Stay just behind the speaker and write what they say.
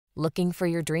Looking for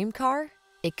your dream car?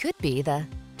 It could be the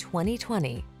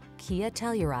 2020 Kia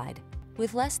Telluride.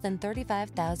 With less than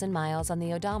 35,000 miles on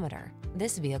the odometer,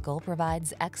 this vehicle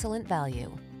provides excellent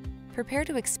value. Prepare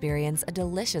to experience a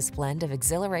delicious blend of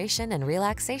exhilaration and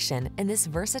relaxation in this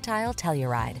versatile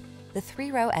Telluride, the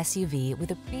 3-row SUV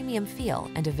with a premium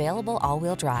feel and available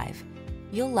all-wheel drive.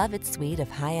 You'll love its suite of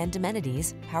high-end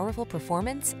amenities, powerful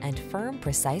performance, and firm,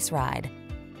 precise ride.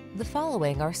 The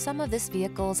following are some of this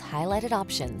vehicle's highlighted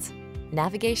options: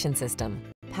 navigation system,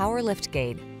 power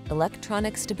liftgate,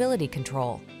 electronic stability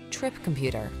control, trip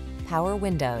computer, power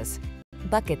windows,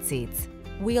 bucket seats,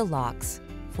 wheel locks,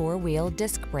 4-wheel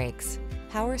disc brakes,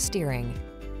 power steering.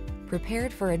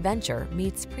 Prepared for adventure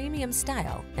meets premium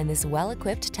style in this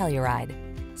well-equipped Telluride.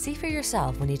 See for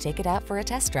yourself when you take it out for a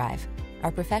test drive.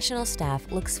 Our professional staff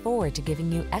looks forward to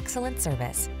giving you excellent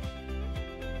service.